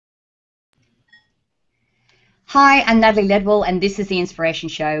Hi, I'm Natalie Ledwell, and this is the Inspiration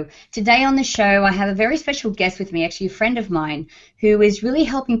Show. Today on the show, I have a very special guest with me, actually a friend of mine, who is really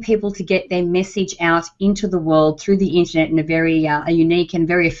helping people to get their message out into the world through the internet in a very a unique and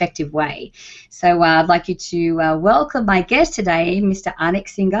very effective way. So I'd like you to welcome my guest today, Mr. Anik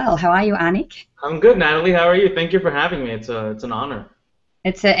Singal. How are you, Anik? I'm good, Natalie. How are you? Thank you for having me. It's an honor.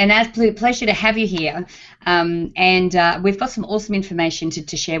 It's an absolute pleasure to have you here, and we've got some awesome information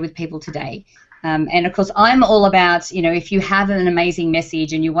to share with people today. And of course, I'm all about, if you have an amazing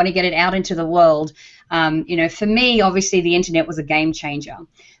message and you want to get it out into the world, for me, obviously, the internet was a game changer.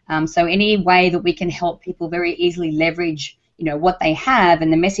 So any way that we can help people very easily leverage, what they have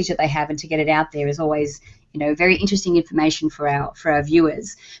and the message that they have and to get it out there is always, very interesting information for our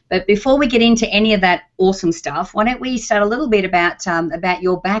viewers. But before we get into any of that awesome stuff, why don't we start a little bit about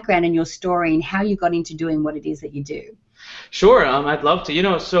your background and your story and how you got into doing what it is that you do. Sure, I'd love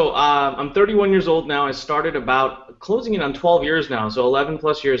to. I'm 31 years old now. I started about closing in on 12 years now, so 11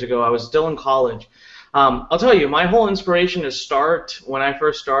 plus years ago. I was still in college. I'll tell you, my whole inspiration to start when I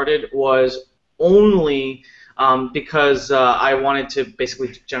first started was only because I wanted to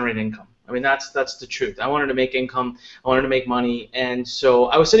basically generate income. I mean, that's the truth. I wanted to make income. I wanted to make money. And so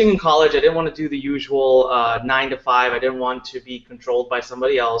I was sitting in college. I didn't want to do the usual 9 to 5. I didn't want to be controlled by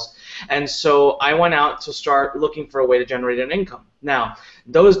somebody else. And so I went out to start looking for a way to generate an income. Now,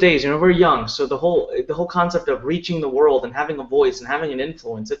 those days, we're young, so the whole concept of reaching the world and having a voice and having an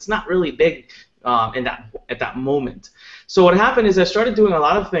influence, it's not really big at that moment. So what happened is I started doing a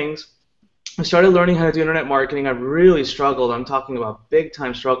lot of things. I started learning how to do internet marketing. I really struggled. I'm talking about big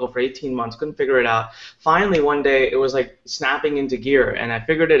time struggle for 18 months. Couldn't figure it out. Finally, one day, it was like snapping into gear, and I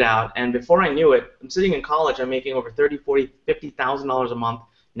figured it out. And before I knew it, I'm sitting in college. I'm making over $30,000, $40,000, $50,000 a month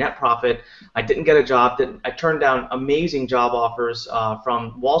net profit. I didn't get a job. I turned down amazing job offers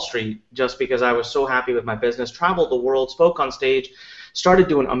from Wall Street just because I was so happy with my business. Traveled the world, spoke on stage, started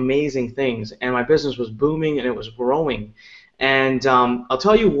doing amazing things, and my business was booming and it was growing. And I'll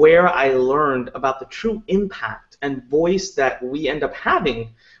tell you where I learned about the true impact and voice that we end up having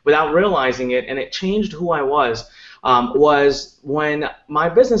without realizing it, and it changed who I was when my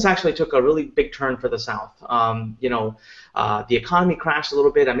business actually took a really big turn for the South. The economy crashed a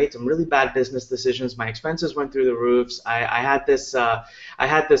little bit. I made some really bad business decisions. My expenses went through the roofs. I had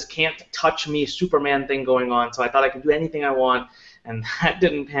this can't touch me Superman thing going on, so I thought I could do anything I want. And that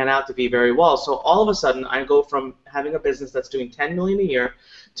didn't pan out to be very well. So all of a sudden, I go from having a business that's doing $10 million a year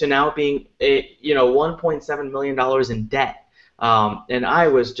to now being $1.7 million in debt. And I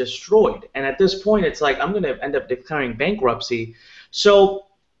was destroyed. And at this point, it's like I'm going to end up declaring bankruptcy. So,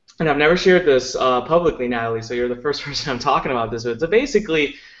 and I've never shared this publicly, Natalie, so you're the first person I'm talking about this with. So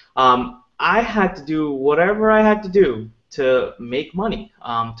basically, I had to do whatever I had to do to make money,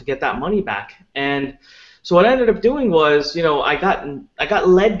 to get that money back. And so what I ended up doing was, I got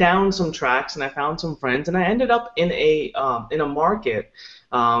led down some tracks, and I found some friends, and I ended up in a market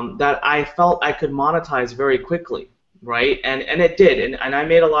that I felt I could monetize very quickly, right? And it did, and I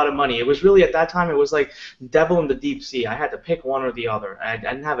made a lot of money. It was really, at that time, it was like devil in the deep sea. I had to pick one or the other. I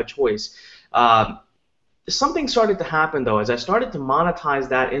didn't have a choice. Something started to happen, though, as I started to monetize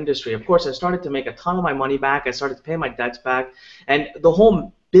that industry. Of course, I started to make a ton of my money back. I started to pay my debts back, and the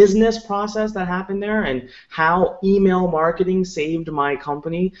whole business process that happened there and how email marketing saved my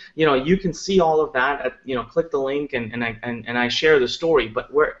company, you can see all of that at, click the link and I share the story.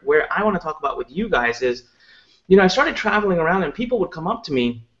 But where I want to talk about with you guys is, I started traveling around, and people would come up to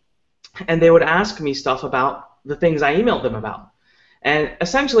me and they would ask me stuff about the things I emailed them about. And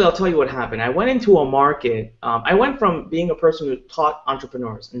essentially, I'll tell you what happened. I went into a market. I went from being a person who taught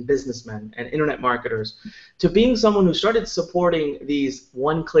entrepreneurs and businessmen and internet marketers to being someone who started supporting these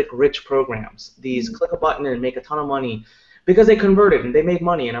one-click rich programs, these click a button and make a ton of money, because they converted and they made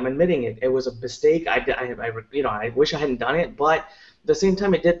money. And I'm admitting it. It was a mistake. I wish I hadn't done it, but at the same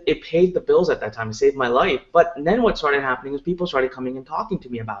time, it paid the bills at that time. It saved my life. But then what started happening is people started coming and talking to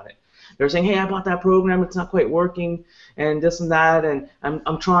me about it. They're saying, hey, I bought that program, it's not quite working, and this and that, and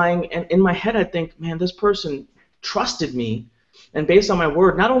I'm trying. And in my head, I think, man, this person trusted me, and based on my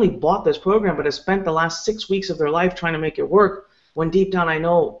word, not only bought this program, but has spent the last 6 weeks of their life trying to make it work, when deep down I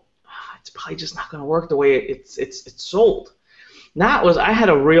know it's probably just not going to work the way it's sold. I had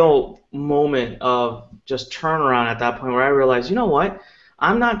a real moment of just turnaround at that point where I realized, you know what?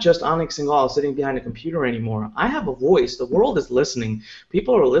 I'm not just Anik Singal sitting behind a computer anymore. I have a voice. The world is listening.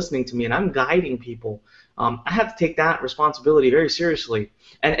 People are listening to me, and I'm guiding people. I have to take that responsibility very seriously.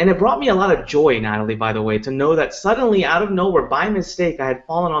 And it brought me a lot of joy, Natalie, by the way, to know that suddenly, out of nowhere, by mistake, I had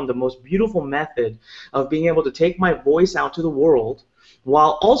fallen on the most beautiful method of being able to take my voice out to the world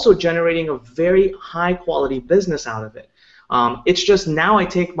while also generating a very high quality business out of it. It's just now I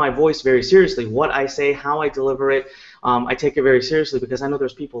take my voice very seriously. What I say, how I deliver it, I take it very seriously because I know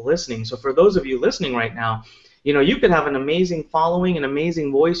there's people listening. So for those of you listening right now, you could have an amazing following, an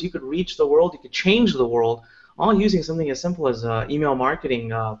amazing voice. You could reach the world. You could change the world, all using something as simple as email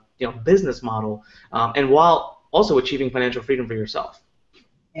marketing, business model, and while also achieving financial freedom for yourself.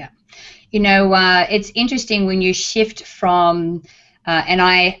 Yeah. It's interesting when you shift from, and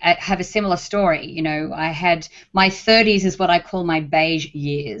I have a similar story. I had my 30s is what I call my beige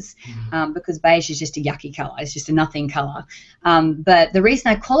years, because beige is just a yucky color. It's just a nothing color. But the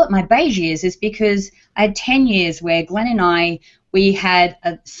reason I call it my beige years is because I had 10 years where Glenn and we had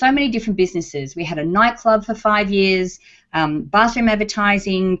so many different businesses. We had a nightclub for 5 years, bathroom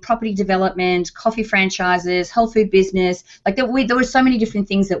advertising, property development, coffee franchises, health food business. Like there were so many different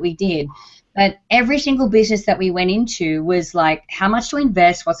things that we did. But every single business that we went into was like, how much to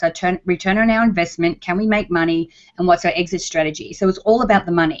invest, what's our return on our investment, can we make money, and what's our exit strategy. So it's all about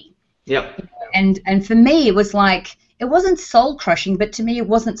the money. Yep. And for me, it was like, it wasn't soul crushing, but to me, it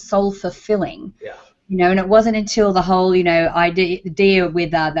wasn't soul fulfilling. Yeah. And it wasn't until the whole, idea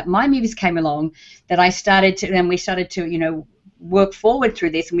with that my movies came along that we started to, work forward through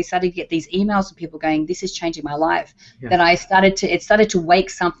this, and we started to get these emails from people going, this is changing my life. Yeah. That it started to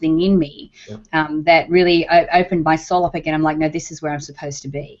wake something in me. Yeah. That really opened my soul up again. I'm like, no, this is where I'm supposed to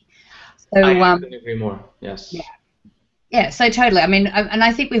be. So I couldn't agree more. Yes. Yeah. Yeah, so totally. I mean, and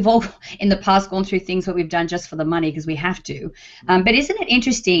I think we've all in the past gone through things that we've done just for the money because we have to. But isn't it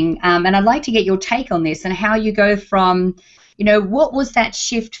interesting, and I'd like to get your take on this and how you go from, what was that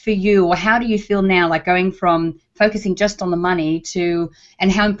shift for you, or how do you feel now, like going from focusing just on the money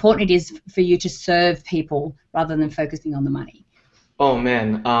and how important it is for you to serve people rather than focusing on the money? Oh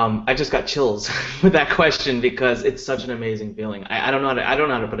man, I just got chills with that question because it's such an amazing feeling. I don't know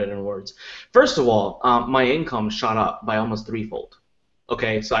how to put it in words. First of all, my income shot up by almost threefold.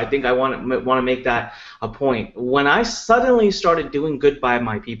 Okay, so I think I want to make that a point. When I suddenly started doing good by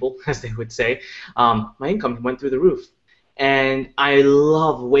my people, as they would say, my income went through the roof. And I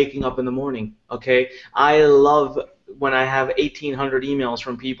love waking up in the morning. Okay, I love when I have 1,800 emails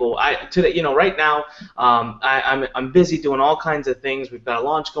from people. Right now, I'm busy doing all kinds of things. We've got a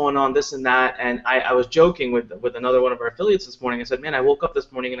launch going on, this and that. And I was joking with another one of our affiliates this morning. I said, man, I woke up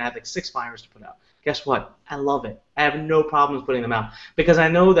this morning and I had like 6 fires to put out. Guess what? I love it. I have no problems putting them out because I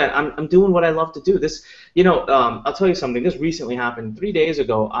know that I'm doing what I love to do. This, I'll tell you something. This recently happened 3 days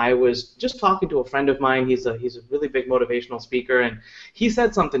ago. I was just talking to a friend of mine. He's a really big motivational speaker, and he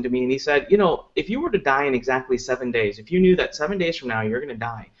said something to me. And he said, if you were to die in exactly 7 days, if you knew that 7 days from now you're going to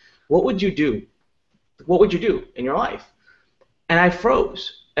die, what would you do? What would you do in your life? And I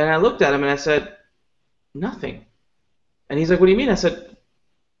froze, and I looked at him and I said, nothing. And he's like, what do you mean? I said,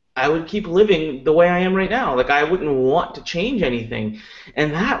 I would keep living the way I am right now. Like, I wouldn't want to change anything.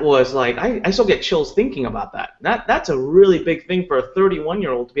 And that was like, I still get chills thinking about that. That's a really big thing for a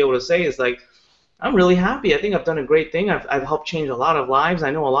 31-year-old to be able to say, is like, I'm really happy. I think I've done a great thing. I've helped change a lot of lives.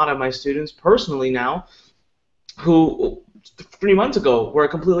 I know a lot of my students personally now who 3 months ago were a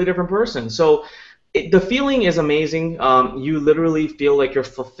completely different person. So the feeling is amazing. You literally feel like you're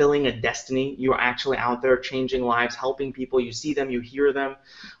fulfilling a destiny. You're actually out there changing lives, helping people. You see them, you hear them.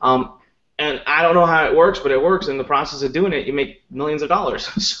 And I don't know how it works, but it works. In the process of doing it, you make millions of dollars.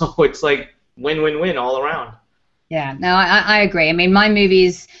 So it's like win-win-win all around. Yeah, no, I agree. I mean, my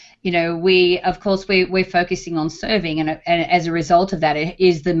movies, we're focusing on serving, and as a result of that, it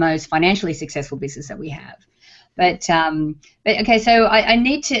is the most financially successful business that we have. But okay, so I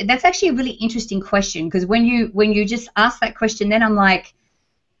need to. That's actually a really interesting question, because when you just ask that question, then I'm like,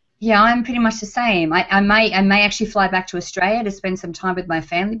 yeah, I'm pretty much the same. I may actually fly back to Australia to spend some time with my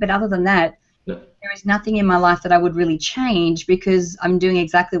family, but other than that, there is nothing in my life that I would really change, because I'm doing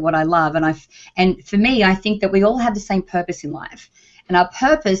exactly what I love. And for me, I think that we all have the same purpose in life, and our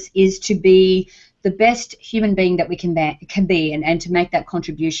purpose is to be the best human being that we can be, and to make that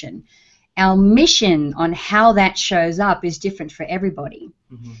contribution. Our mission on how that shows up is different for everybody.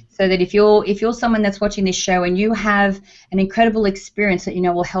 Mm-hmm. So that if you're someone that's watching this show and you have an incredible experience that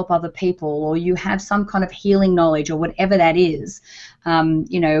will help other people, or you have some kind of healing knowledge, or whatever that is,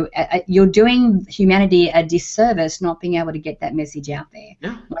 you're doing humanity a disservice not being able to get that message out there.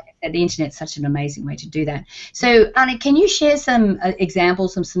 Yeah. Like I said, the internet's such an amazing way to do that. So, Anik, can you share some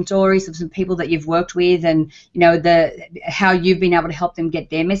examples, some stories of some people that you've worked with, and how you've been able to help them get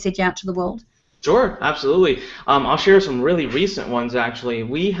their message out to the world? Sure, absolutely. I'll share some really recent ones, actually.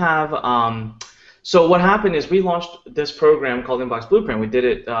 We have, so what happened is we launched this program called Inbox Blueprint. We did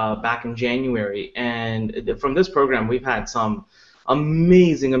it back in January, and from this program we've had some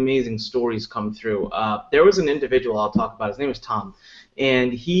amazing, amazing stories come through. There was an individual I'll talk about. His name is Tom,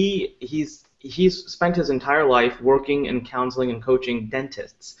 and he's spent his entire life working and counseling and coaching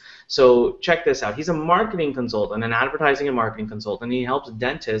dentists. So check this out. He's a marketing consultant, an advertising and marketing consultant. He helps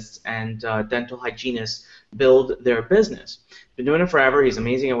dentists and dental hygienists build their business. He's been doing it forever. He's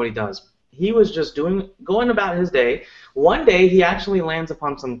amazing at what he does. He was just going about his day. One day he actually lands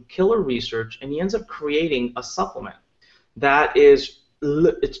upon some killer research, and he ends up creating a supplement that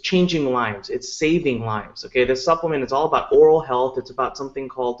it's changing lives. It's saving lives. Okay, this supplement is all about oral health. It's about something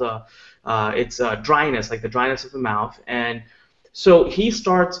called dryness, like the dryness of the mouth. And so he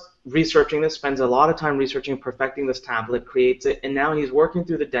starts researching this, spends a lot of time researching, perfecting this tablet, creates it, and now he's working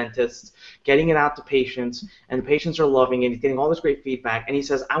through the dentists, getting it out to patients, and the patients are loving it. He's getting all this great feedback, and he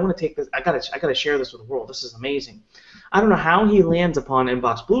says, I want to take this, I gotta share this with the world. This is amazing. I don't know how he lands upon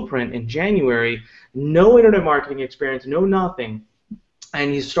Inbox Blueprint in January, no internet marketing experience, no nothing,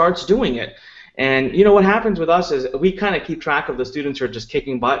 and he starts doing it. And you know what happens with us is we kind of keep track of the students who are just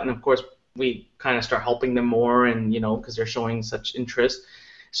kicking butt, and of course we kind of start helping them more, and because they're showing such interest.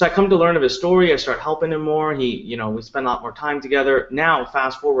 So I come to learn of his story. I start helping him more. We spend a lot more time together. Now,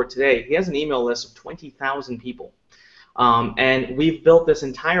 fast forward today, he has an email list of 20,000 people. And we've built this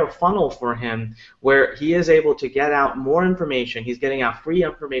entire funnel for him where he is able to get out more information. He's getting out free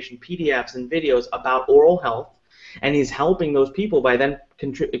information, PDFs and videos about oral health, and he's helping those people by then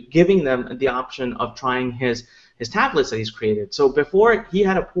giving them the option of trying his tablets that he's created. So before, he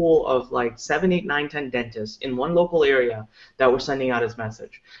had a pool of like 7, 8, 9, 10 dentists in one local area that were sending out his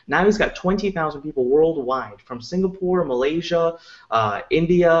message. Now he's got 20,000 people worldwide, from Singapore, Malaysia,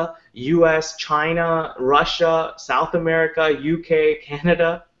 India, US, China, Russia, South America, UK,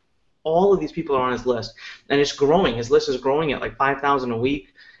 Canada. All of these people are on his list, and it's growing. His list is growing at like 5,000 a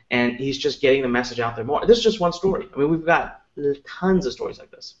week, and he's just getting the message out there more. This is just one story. I mean, we've got tons of stories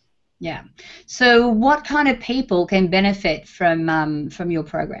like this. Yeah. So what kind of people can benefit from your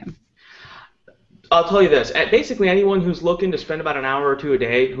program? I'll tell you this. Basically, anyone who's looking to spend about an hour or two a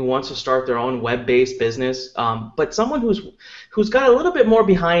day, who wants to start their own web-based business, but someone who's got a little bit more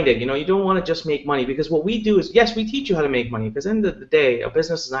behind it. You don't want to just make money, because what we do is, yes, we teach you how to make money, because at the end of the day, a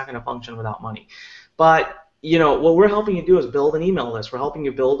business is not going to function without money. But what we're helping you do is build an email list. We're helping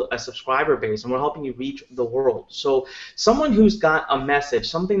you build a subscriber base, and we're helping you reach the world. So someone who's got a message,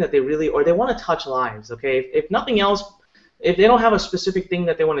 something that they really, or they want to touch lives, okay? If nothing else, if they don't have a specific thing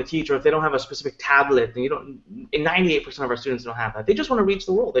that they want to teach, or if they don't have a specific tablet, and 98% of our students don't have that. They just want to reach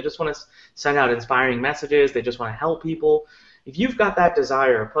the world. They just want to send out inspiring messages. They just want to help people. If you've got that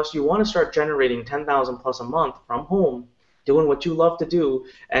desire, plus you want to start generating 10,000 plus a month from home, doing what you love to do,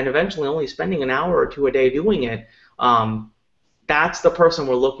 and eventually only spending an hour or two a day doing it, that's the person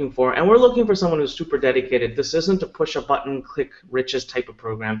we're looking for. And we're looking for someone who's super dedicated. This isn't a push a button, click riches type of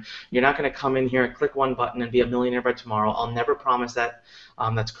program. You're not going to come in here and click one button and be a millionaire by tomorrow. I'll never promise that.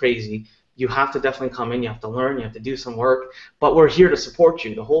 That's crazy. You have to definitely come in. You have to learn. You have to do some work. But we're here to support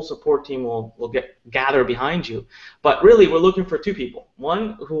you. The whole support team will gather behind you. But really, we're looking for two people.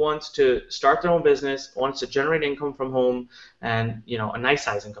 One who wants to start their own business, wants to generate income from home, and a nice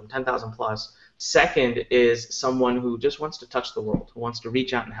size income, 10,000 plus. Second is someone who just wants to touch the world, who wants to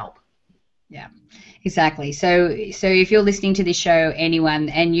reach out and help. Yeah, exactly. So if you're listening to this show, anyone,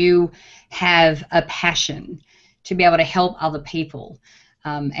 and you have a passion to be able to help other people,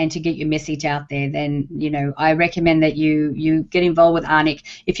 and to get your message out there, then I recommend that you get involved with Anik.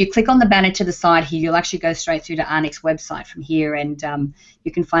 If you click on the banner to the side here, you'll actually go straight through to Anik's website from here, and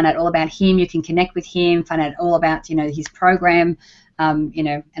you can find out all about him. You can connect with him, find out all about his program.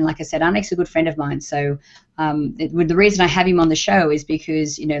 And like I said, Anik's a good friend of mine. So the reason I have him on the show is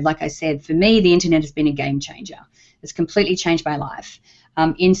because like I said, for me, the internet has been a game changer. It's completely changed my life.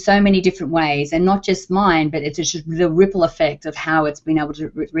 In so many different ways, and not just mine, but it's just the ripple effect of how it's been able to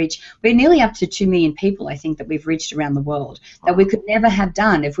reach. We're nearly up to 2 million people, I think, that we've reached around the world, that we could never have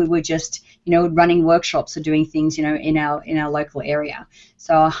done if we were just, running workshops or doing things, in our local area.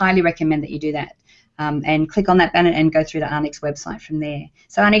 So I highly recommend that you do that. And click on that banner and go through to Anik's website from there.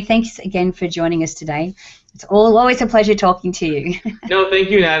 So Anik, thanks again for joining us today. It's always a pleasure talking to you. No, thank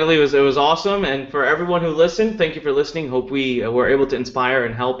you, Natalie. It was awesome. And for everyone who listened, thank you for listening. Hope we were able to inspire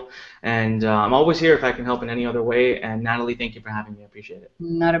and help. And I'm always here if I can help in any other way. And Natalie, thank you for having me. I appreciate it.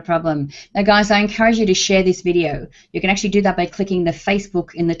 Not a problem. Now, guys, I encourage you to share this video. You can actually do that by clicking the Facebook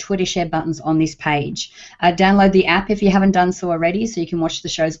and the Twitter share buttons on this page. Download the app if you haven't done so already, so you can watch the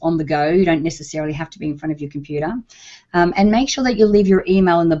shows on the go. You don't necessarily have to be in front of your computer. And make sure that you leave your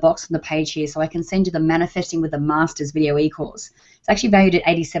email in the box on the page here, so I can send you the Manifesting with the Masters video e-course. It's actually valued at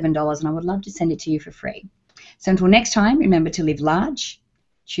 $87, and I would love to send it to you for free. So until next time, remember to live large,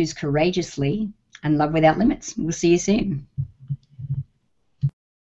 choose courageously, and love without limits. We'll see you soon.